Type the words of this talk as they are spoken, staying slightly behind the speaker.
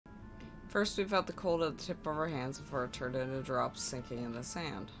First, we felt the cold at the tip of our hands before it turned into drops sinking in the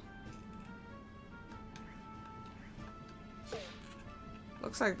sand.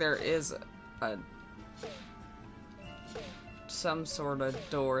 Looks like there is some sort of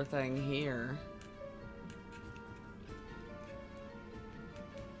door thing here.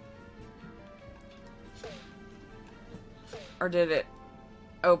 Or did it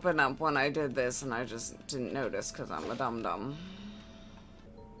open up when I did this and I just didn't notice because I'm a dum-dum?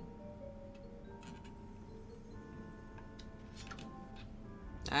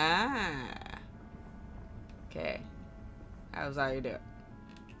 Ah. Okay. How's how you do it?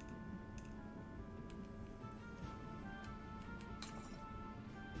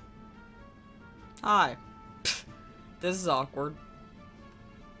 Hi. This is awkward.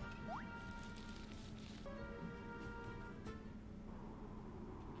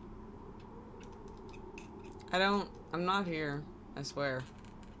 I'm not here, I swear.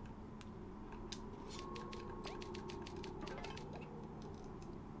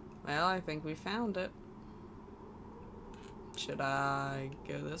 Well, I think we found it. Should I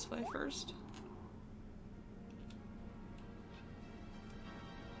go this way first?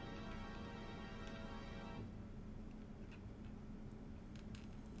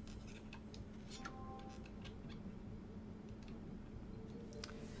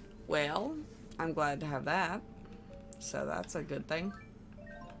 Well, I'm glad to have that. So that's a good thing.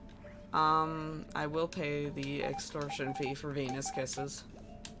 I will pay the extortion fee for Venus Kisses.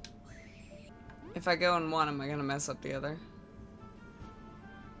 If I go in one, am I gonna mess up the other?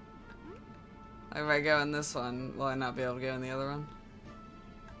 Like if I go in this one, will I not be able to go in the other one?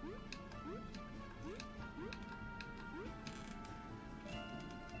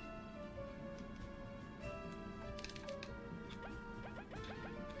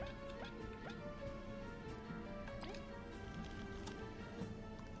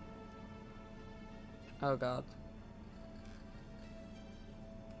 Oh god.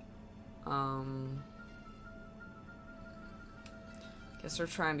 Guess we're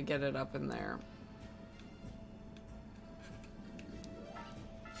trying to get it up in there.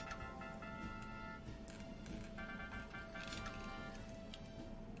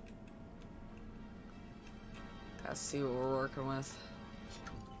 Gotta see what we're working with.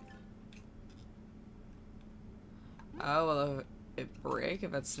 Oh, will it break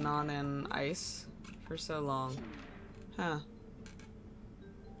if it's not in ice for so long? Huh.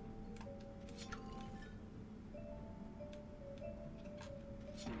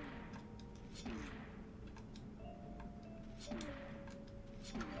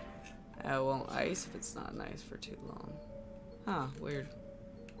 Oh, it won't ice if it's not in ice for too long. Huh, weird.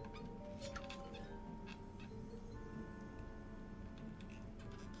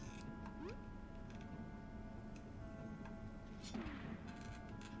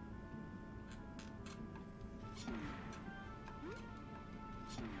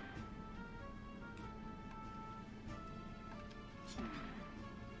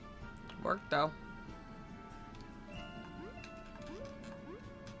 Worked though.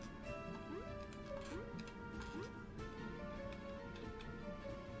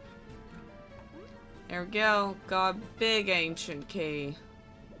 There we go. Got a big ancient key.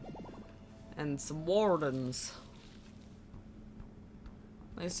 And some wardens.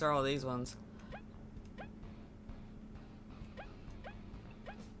 At least they're all these ones.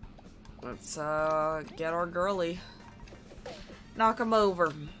 Let's get our girly. Knock him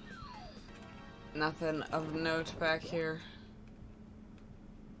over. Nothing of note back here.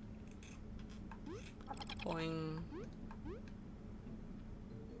 Boing.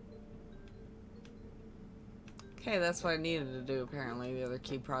 Okay, that's what I needed to do, apparently. The other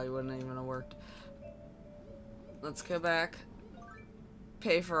key probably wouldn't even have worked. Let's go back.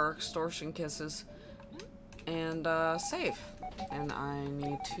 Pay for our extortion kisses. And, save. And I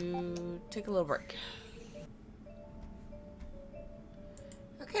need to take a little break.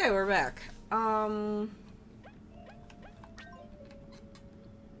 Okay, we're back. Our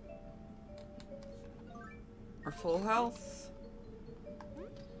full health.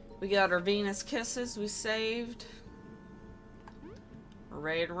 We got our Venus Kisses we saved. We're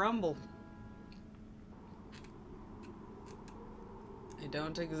ready to rumble. I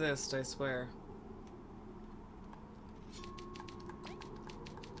don't exist, I swear.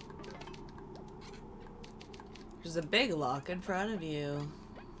 There's a big lock in front of you.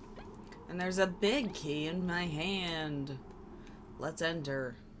 And there's a big key in my hand. Let's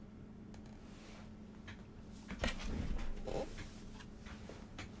enter.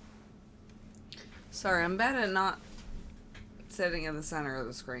 Sorry, I'm bad at not sitting in the center of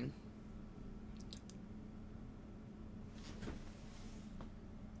the screen.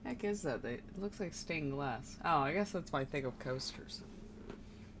 heck is that? It looks like stained glass. Oh, I guess that's why I think of coasters.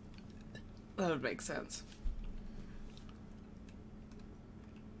 That would make sense.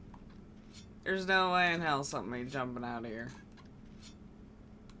 There's no way in hell something ain't jumping out of here.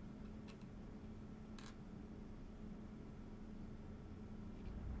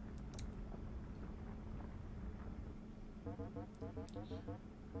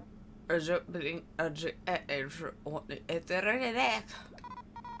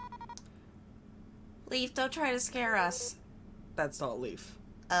 Leaf, don't try to scare us. That's not Leaf.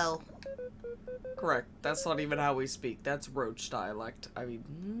 Oh. Correct. That's not even how we speak. That's Roach dialect. I mean...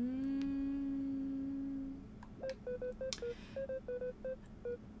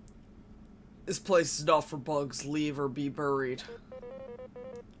 This place is not for bugs. Leave or be buried.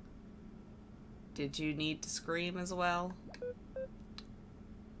 Did you need to scream as well?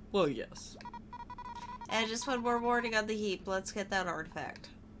 Well, yes. And just one more warning on the heap. Let's get that artifact.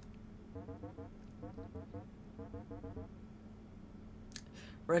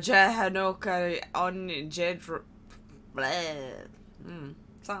 Raja Hanoka on Jedra.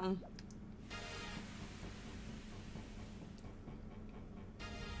 Something.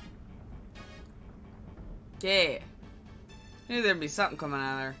 Yeah. Knew there'd be something coming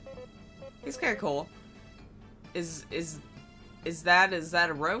out of there. He's kinda cool. Is that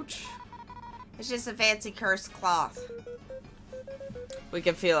a roach? It's just a fancy cursed cloth. We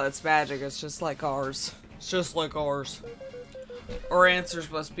can feel its magic. It's just like ours. It's just like ours. Our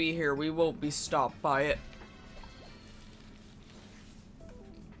answers must be here. We won't be stopped by it.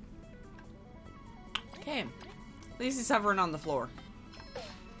 Okay. At least he's hovering on the floor.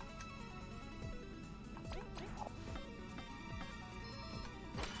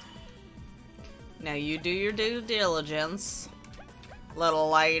 Now you do your due diligence, little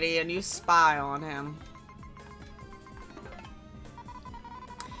lady, and you spy on him.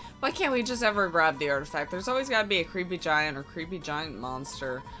 Why can't we just ever grab the artifact? There's always gotta be a creepy giant or creepy giant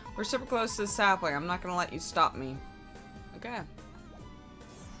monster. We're super close to the sapling. I'm not gonna let you stop me. Okay.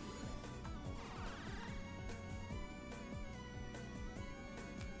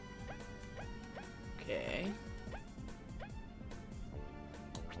 Okay.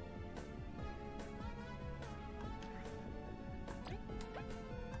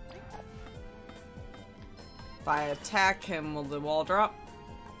 If I attack him, will the wall drop?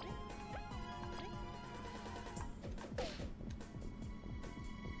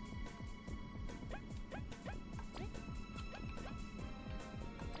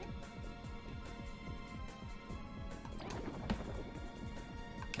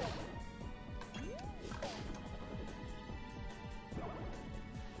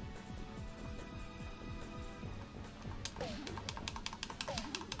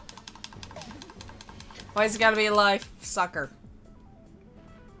 Why's it gotta be a life sucker?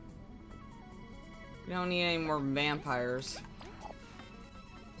 We don't need any more vampires.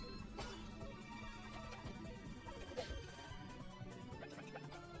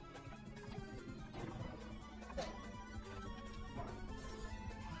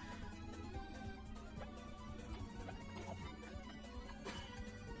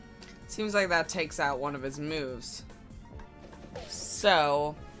 Seems like that takes out one of his moves.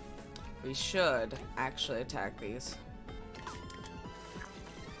 So... we should actually attack these.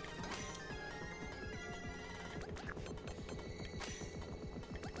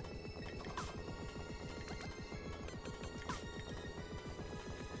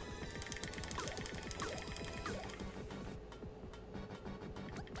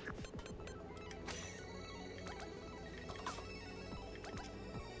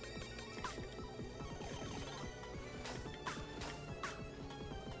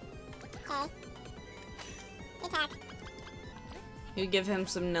 Attack. You give him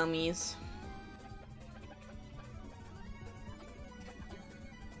some nummies.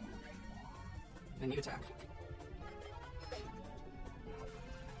 And you attack.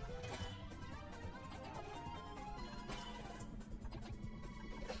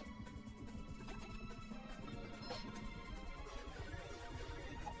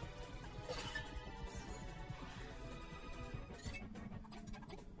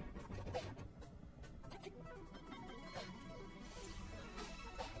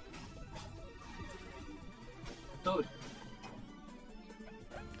 Toad.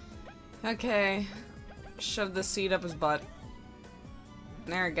 Okay. Shove the seed up his butt.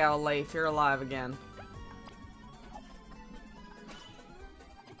 There you go, Leif. You're alive again.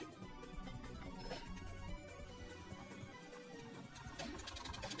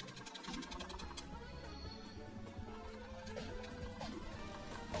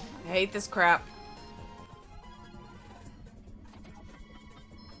 I hate this crap.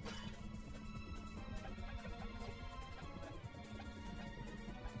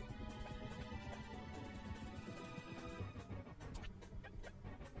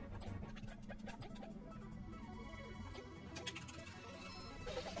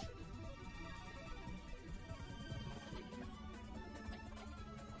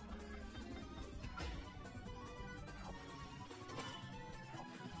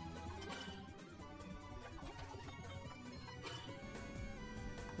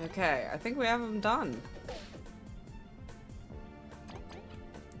 Okay, I think we have them done.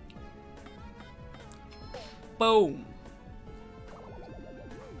 Boom.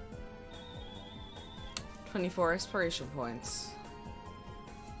 24 exploration points.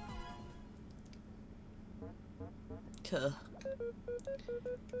 Kuh.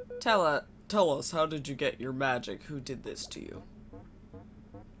 Tell us, how did you get your magic? Who did this to you?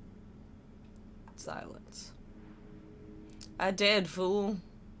 Silence. I did, fool.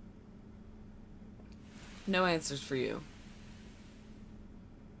 No answers for you.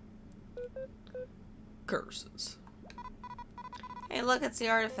 Curses. Hey, look, it's the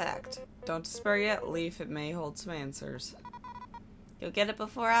artifact. Don't despair yet, Leaf. It may hold some answers. You'll get it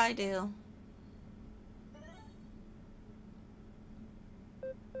before I do.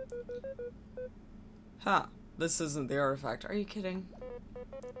 Huh. This isn't the artifact. Are you kidding?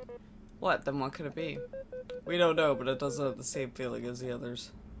 What? Then what could it be? We don't know, but it doesn't have the same feeling as the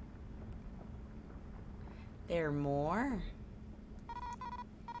others. There are more?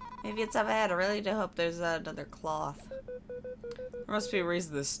 Maybe it's up ahead. I really do hope there's another cloth. There must be a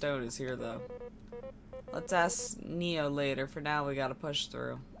reason this stone is here, though. Let's ask Neo later. For now, we gotta push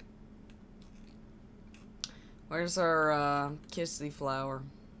through. Where's our, kissy flower?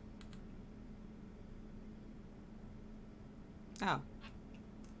 Oh.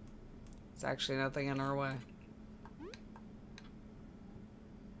 There's actually nothing in our way.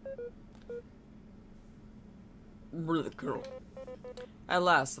 Really cool. At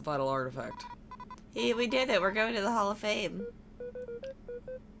last, the vital artifact. Hey, we did it. We're going to the Hall of Fame.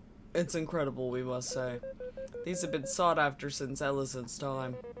 It's incredible, we must say. These have been sought after since Ellison's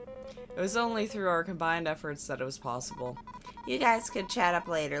time. It was only through our combined efforts that it was possible. You guys can chat up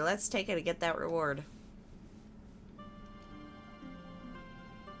later. Let's take it to get that reward.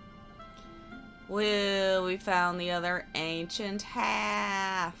 Well, we found the other ancient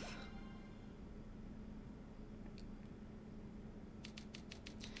half.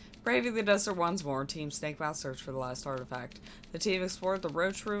 Braving the desert once more, Team Snakemouth searched for the last artifact. The team explored the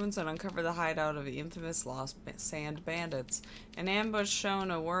Roach ruins and uncovered the hideout of the infamous Lost Sand Bandits. An ambush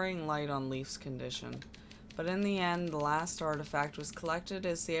shone a worrying light on Leaf's condition. But in the end, the last artifact was collected.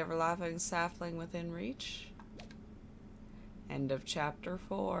 Is the everlasting sapling within reach? End of chapter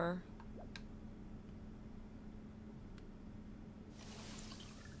 4.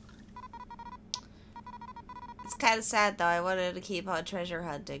 It's kind of sad, though. I wanted to keep on treasure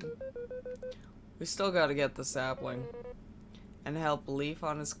hunting. We still gotta get the sapling. And help Leaf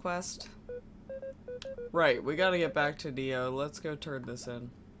on his quest. Right, we gotta get back to Neo. Let's go turn this in.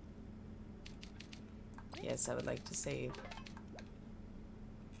 Yes, I would like to save.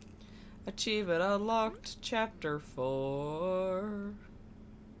 Achievement unlocked, chapter 4.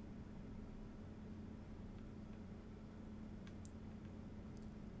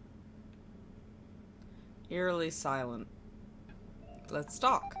 Eerily silent. Let's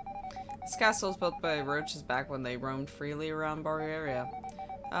talk. This castle was built by roaches back when they roamed freely around Bulgaria.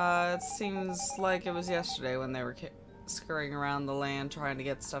 It seems like it was yesterday when they were scurrying around the land trying to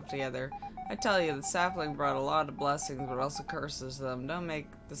get stuff together. I tell you, the sapling brought a lot of blessings, but also curses to them. Don't make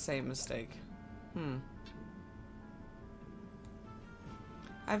the same mistake.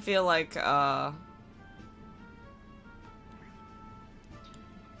 I feel like,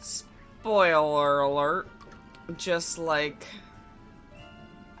 spoiler alert. Just like,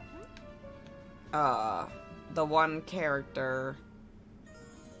 the one character.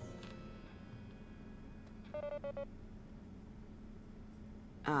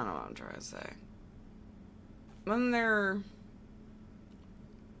 I don't know what I'm trying to say. When they're...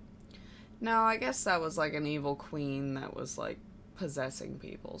 No, I guess that was like an evil queen that was like possessing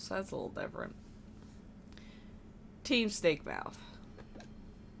people, so that's a little different. Team Snakemouth.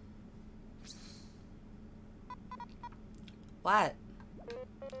 What?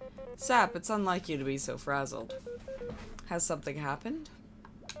 Sap, it's unlike you to be so frazzled. Has something happened?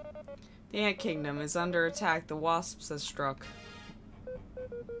 The Ant Kingdom is under attack. The wasps have struck.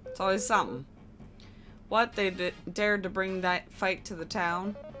 It's always something. What? They dared to bring that fight to the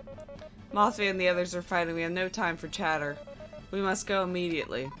town? Mothman and the others are fighting. We have no time for chatter. We must go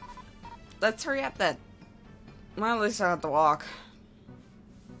immediately. Let's hurry up then. Well, at least I don't have to walk.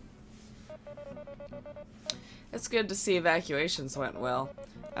 It's good to see evacuations went well.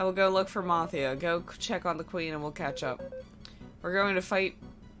 I will go look for Mothia. Go check on the queen and we'll catch up. We're going to fight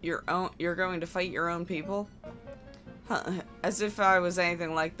your own... You're going to fight your own people? Huh, as if I was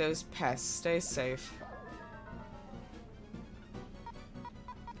anything like those pests. Stay safe.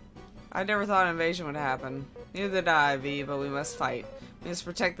 I never thought an invasion would happen. Neither did I, V, but we must fight. We must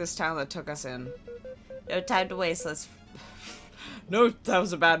protect this town that took us in. No time to waste. Let's... No, that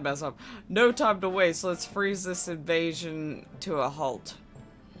was a bad mess up. No time to waste. Let's freeze this invasion to a halt.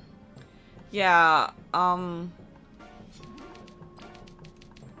 Yeah, I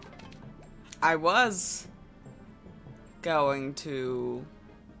was going to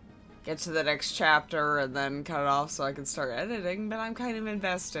get to the next chapter and then cut it off so I can start editing, but I'm kind of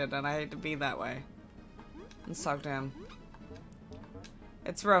invested and I hate to be that way. Let's talk to him.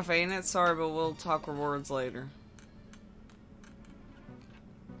 It's rough, ain't it? Sorry, but we'll talk rewards later.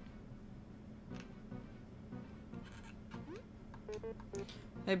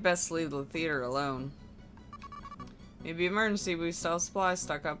 They best leave the theater alone. Maybe emergency, we still have supplies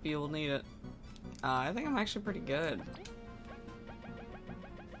stuck up, you will need it. I think I'm actually pretty good.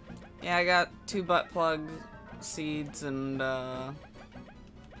 Yeah, I got 2 butt plug seeds and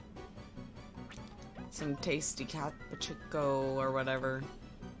some tasty cappuccino or whatever.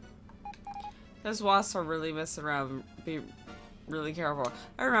 Those wasps are really messing around. Be really careful.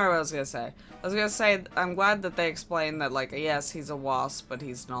 I remember what I was gonna say. I was gonna say, I'm glad that they explained that, like, yes, he's a wasp, but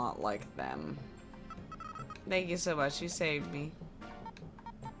he's not like them. Thank you so much. You saved me.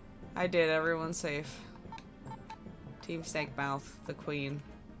 I did. Everyone's safe. Team Snake Mouth, the queen.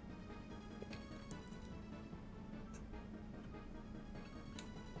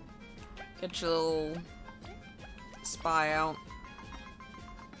 Get your little spy out.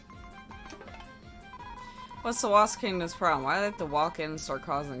 What's the Wasp Kingdom's problem? Why do they have to walk in and start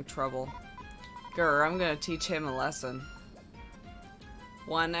causing trouble? Grr, I'm gonna teach him a lesson.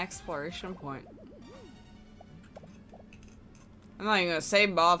 1 exploration point. I'm not even gonna save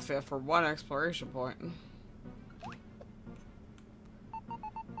Mafia for 1 exploration point.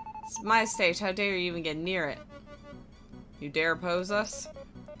 It's my stage, how dare you even get near it? You dare oppose us?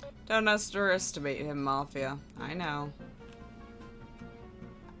 Don't underestimate him, Mafia. I know.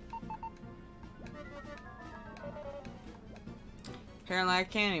 Apparently I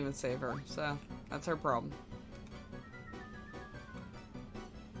can't even save her, so that's her problem.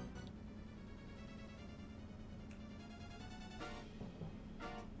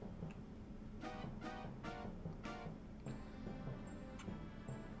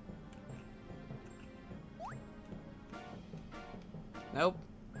 Nope.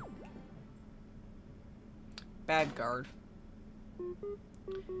 Bad guard.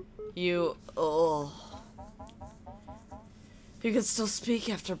 You, ugh. You can still speak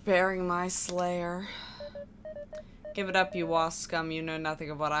after bearing my slayer. Give it up, you wasp scum. You know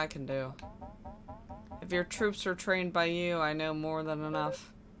nothing of what I can do. If your troops are trained by you, I know more than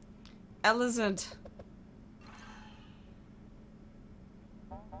enough. Elizant.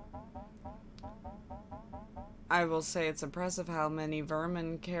 I will say it's impressive how many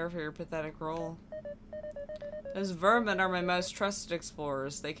vermin care for your pathetic role. Those vermin are my most trusted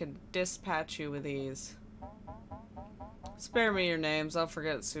explorers. They can dispatch you with ease. Spare me your names. I'll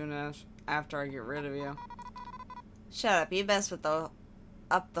forget it soon after I get rid of you. Shut up. You mess with up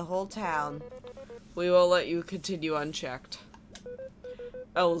the whole town. We will let you continue unchecked.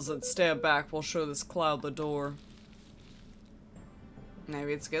 Elizabeth, stand back. We'll show this cloud the door.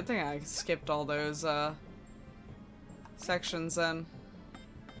 Maybe it's a good thing I skipped all those, sections then.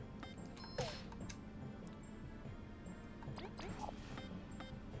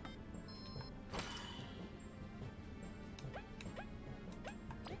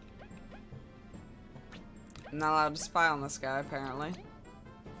 I'm not allowed to spy on this guy, apparently.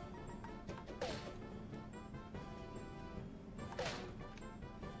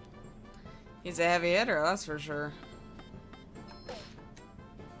 He's a heavy hitter, that's for sure.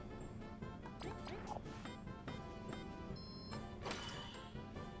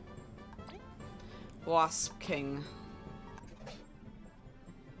 Wasp King.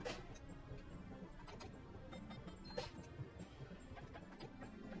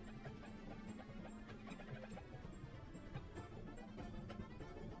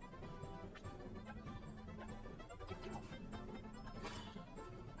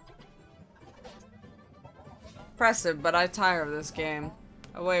 Impressive, but I tire of this game.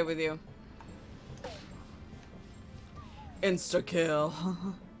 Away with you. Insta-kill.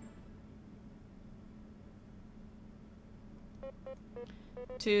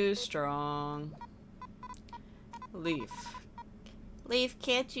 Too strong. Leaf. Leaf,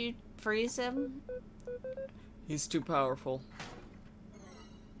 can't you freeze him? He's too powerful.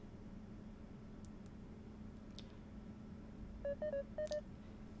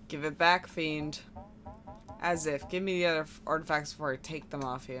 Give it back, fiend. As if. Give me the other artifacts before I take them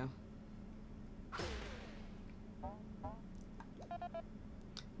off you.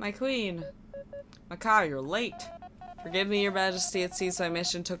 My queen. Makai, you're late. Forgive me, your majesty. It seems my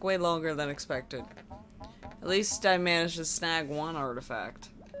mission took way longer than expected. At least I managed to snag one artifact.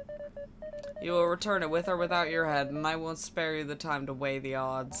 You will return it with or without your head, and I won't spare you the time to weigh the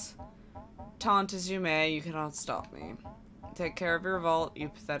odds. Taunt as you may, you cannot stop me. Take care of your vault, you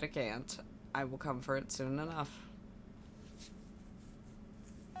pathetic ant. I will come for it soon enough.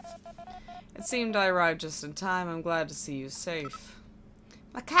 It seemed I arrived just in time. I'm glad to see you safe.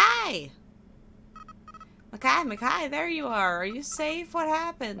 Makai! Makai, there you are. Are you safe? What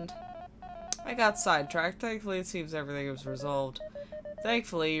happened? I got sidetracked. Thankfully, it seems everything was resolved.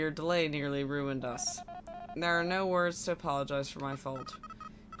 Thankfully, your delay nearly ruined us. There are no words to apologize for my fault.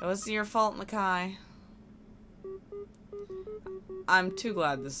 It wasn't your fault, Makai. I'm too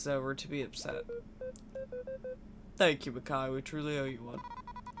glad this is over to be upset. Thank you, Makai. We truly owe you one.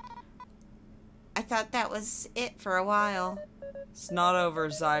 I thought that was it for a while. It's not over,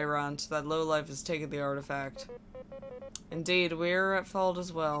 Zyrant. That lowlife has taken the artifact. Indeed, we're at fault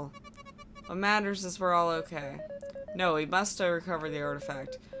as well. What matters is we're all okay. No, we must recover the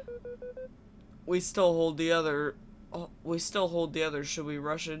artifact. We still hold the other. Should we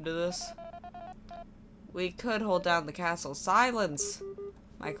rush into this? We could hold down the castle. Silence!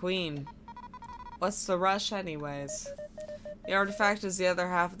 My queen. What's the rush anyways? The artifact is the other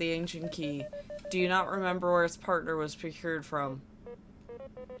half of the ancient key. Do you not remember where its partner was procured from?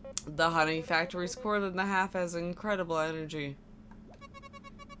 The honey factory's core than the half has incredible energy.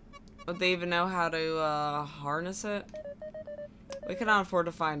 Would they even know how to harness it? We cannot afford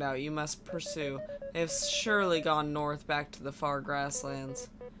to find out. You must pursue. They have surely gone north back to the far grasslands.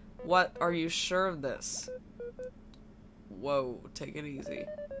 What? Are you sure of this? Whoa, take it easy.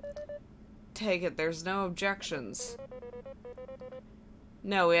 Take it, there's no objections.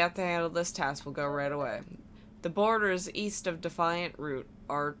 No, we have to handle this task. We'll go right away. The border is east of Defiant Route.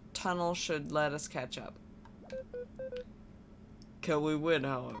 Our tunnel should let us catch up. Can we win,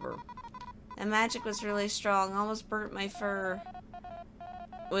 however? The magic was really strong. Almost burnt my fur.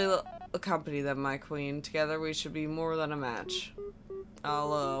 We'll accompany them, my queen. Together we should be more than a match.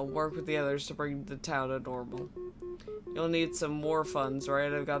 I'll work with the others to bring the town to normal. You'll need some more funds,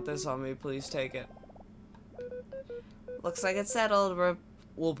 right? I've got this on me. Please take it. Looks like it's settled.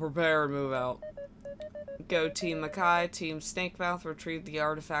 We'll prepare and move out. Go Team Makai, Team Snakemouth, retrieve the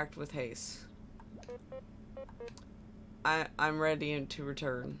artifact with haste. I'm ready to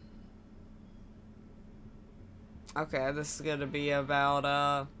return. Okay, this is gonna be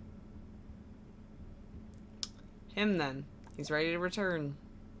about, him then. He's ready to return.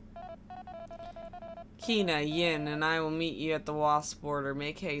 Kina, Yin, and I will meet you at the Wasp border.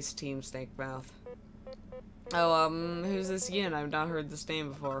 Make haste, Team Snakemouth. Oh, who's this Yin? I've not heard this name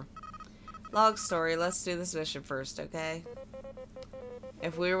before. Long story, let's do this mission first, okay?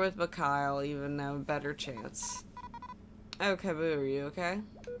 If we were with Makai, I'll even have a better chance. Oh, Kabu, are you okay?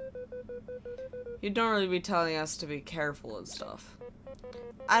 You'd normally be telling us to be careful and stuff.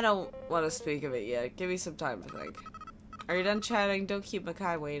 I don't want to speak of it yet. Give me some time to think. Are you done chatting? Don't keep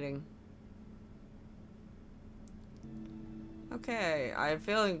Makai waiting. Okay, I have a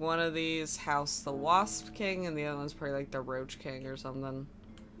feeling one of these housed the Wasp King and the other one's probably like the Roach King or something.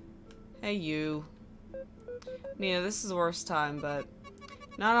 Hey, you. Nina, this is the worst time, but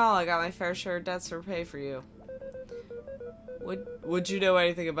not all. I got my fair share of debts to repay for you. Would you know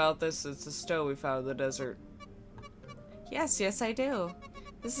anything about this? It's a stone we found in the desert. Yes, I do.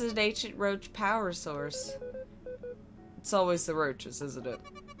 This is an ancient roach power source. It's always the roaches, isn't it?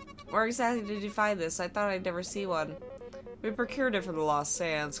 Where exactly did you find this? I thought I'd never see one. We procured it from the Lost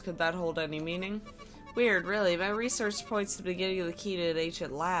Sands. Could that hold any meaning? Weird, really. My research points to the beginning of the key to an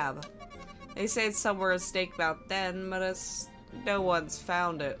ancient lab. They say it's somewhere in Snakemouth Den, but no one's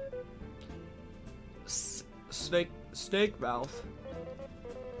found it. Snakemouth?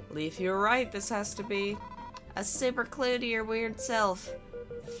 Leaf, you're right. This has to be a super clue to your weird self.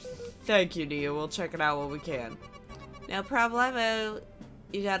 Thank you, Nia. We'll check it out when we can. No problemo.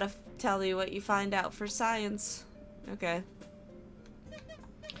 You gotta tell me what you find out for science. Okay.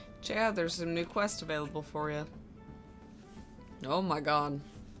 Check out, there's some new quests available for you. Oh my god.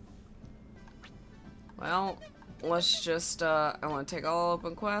 Well, let's just, I want to take all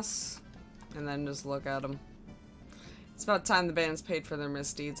open quests, and then just look at them. It's about time the band's paid for their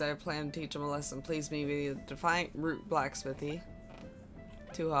misdeeds. I have planned to teach them a lesson. Please meet me at Defiant Root Blacksmithy.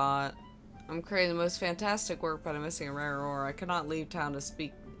 Too hot. I'm creating the most fantastic work, but I'm missing a rare ore. I cannot leave town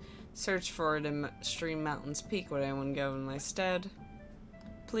to search for it in Stream Mountain's Peak. Would anyone go in my stead?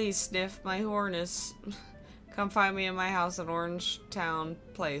 Please sniff my hornus. Come find me in my house in Orange Town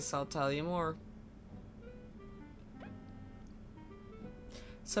Place. I'll tell you more.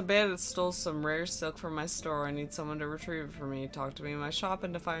 Some bandits stole some rare silk from my store. I need someone to retrieve it for me. Talk to me in my shop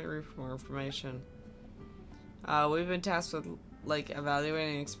and Defiant Root for more information. We've been tasked with, like,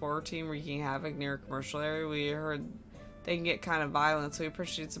 evaluating an explorer team wreaking havoc near a commercial area. We heard they can get kind of violent, so we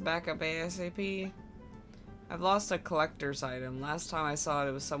appreciate some backup ASAP. I've lost a collector's item. Last time I saw it,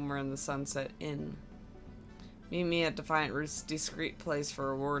 it was somewhere in the Sunset Inn. Meet me at Defiant Root's discreet place for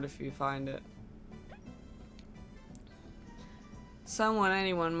a reward if you find it. Someone,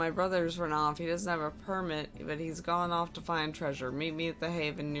 anyone, my brother's run off. He doesn't have a permit, but he's gone off to find treasure. Meet me at the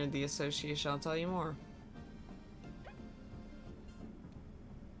Haven near the Association. I'll tell you more.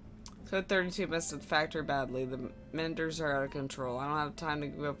 Code 32 messed with the factory badly. The menders are out of control. I don't have time to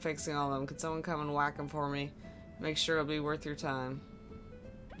go fixing all of them. Could someone come and whack them for me? Make sure it'll be worth your time.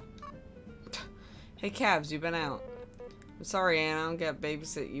 Hey, Cabs, you been out? I'm sorry, Anne. I don't get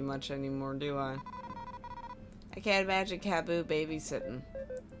babysit you much anymore, do I? I can't imagine Cabu babysitting.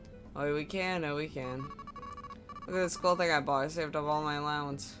 Oh, we can. Oh, we can. Look at this cool thing I bought. I saved up all my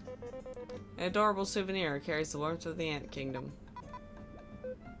allowance. An adorable souvenir. It carries the warmth of the Ant Kingdom.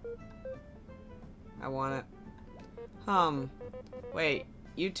 I want it. Wait.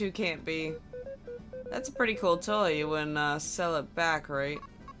 You two can't be... That's a pretty cool toy. You wouldn't, sell it back, right?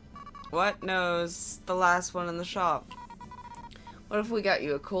 What? No, it's the last one in the shop. What if we got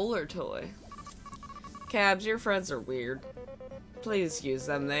you a cooler toy? Cabs, your friends are weird. Please use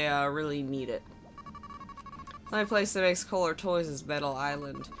them. They, really need it. The only place that makes cooler toys is Metal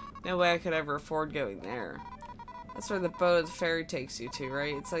Island. No way I could ever afford going there. That's where the boat of the ferry takes you to,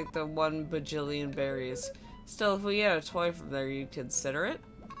 right? It's like the 1 bajillion berries. Still, if we get a toy from there, you'd consider it?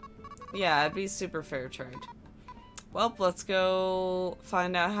 Yeah, it'd be super fair trade. Well, let's go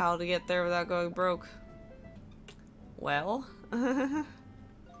find out how to get there without going broke. Well, I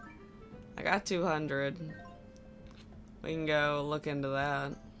got 200. We can go look into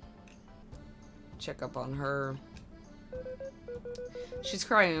that. Check up on her. She's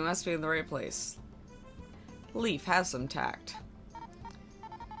crying. We must be in the right place. Leaf, have some tact.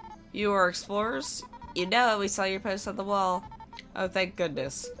 You are explorers? You know, we saw your post on the wall. Oh, thank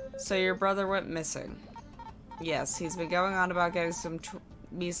goodness. So your brother went missing. Yes, he's been going on about getting some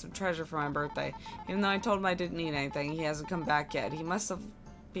treasure for my birthday. Even though I told him I didn't need anything, he hasn't come back yet. He must have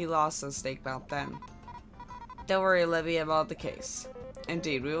be lost in Snake Mouth then. Don't worry, Libby, about the case.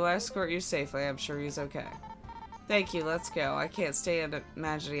 Indeed, we will escort you safely. I'm sure he's okay. Thank you, let's go. I can't stand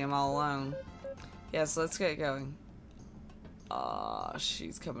imagining him all alone. Yes, let's get going.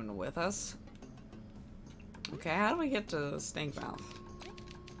 She's coming with us. Okay, how do we get to Snake Mouth?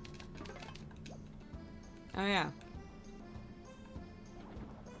 Oh, yeah.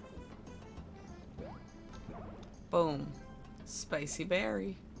 Boom. Spicy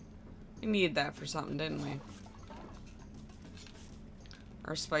berry. We needed that for something, didn't we?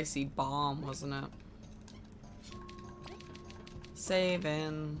 Our spicy bomb, wasn't it?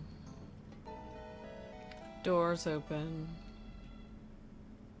 Saving. Doors open.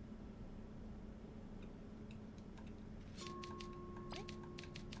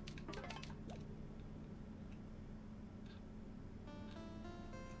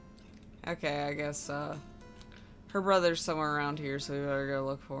 Okay, I guess, her brother's somewhere around here, so we better go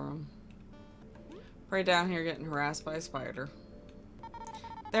look for him. Right down here getting harassed by a spider.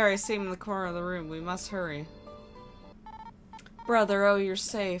 There, I see him in the corner of the room. We must hurry. Brother, oh, you're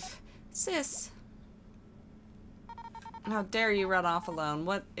safe. Sis! How dare you run off alone?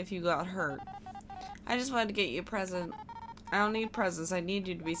 What if you got hurt? I just wanted to get you a present. I don't need presents. I need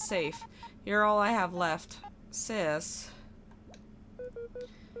you to be safe. You're all I have left. Sis.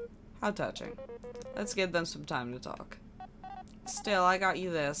 How touching. Let's give them some time to talk. Still, I got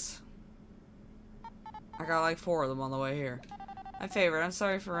you this. I got like 4 of them on the way here. My favorite. I'm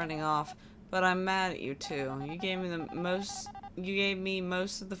sorry for running off, but I'm mad at you too. You gave me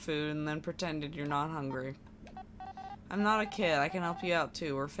most of the food and then pretended you're not hungry. I'm not a kid. I can help you out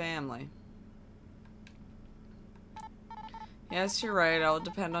too. We're family. Yes, you're right. I'll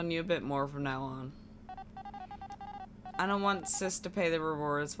depend on you a bit more from now on. I don't want Sis to pay the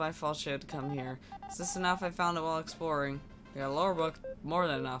reward. It's my fault she had to come here. Is this enough? I found it while exploring. I got a lore book. More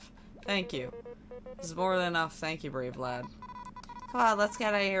than enough. Thank you. This is more than enough. Thank you, brave lad. Come on, let's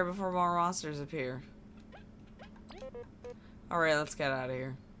get out of here before more monsters appear. Alright, let's get out of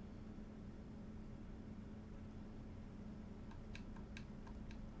here.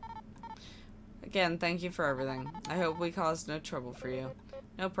 Again, thank you for everything. I hope we caused no trouble for you.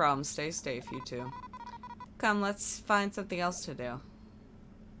 No problem. Stay safe, you two. Come, let's find something else to do.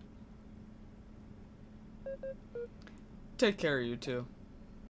 Take care, you two.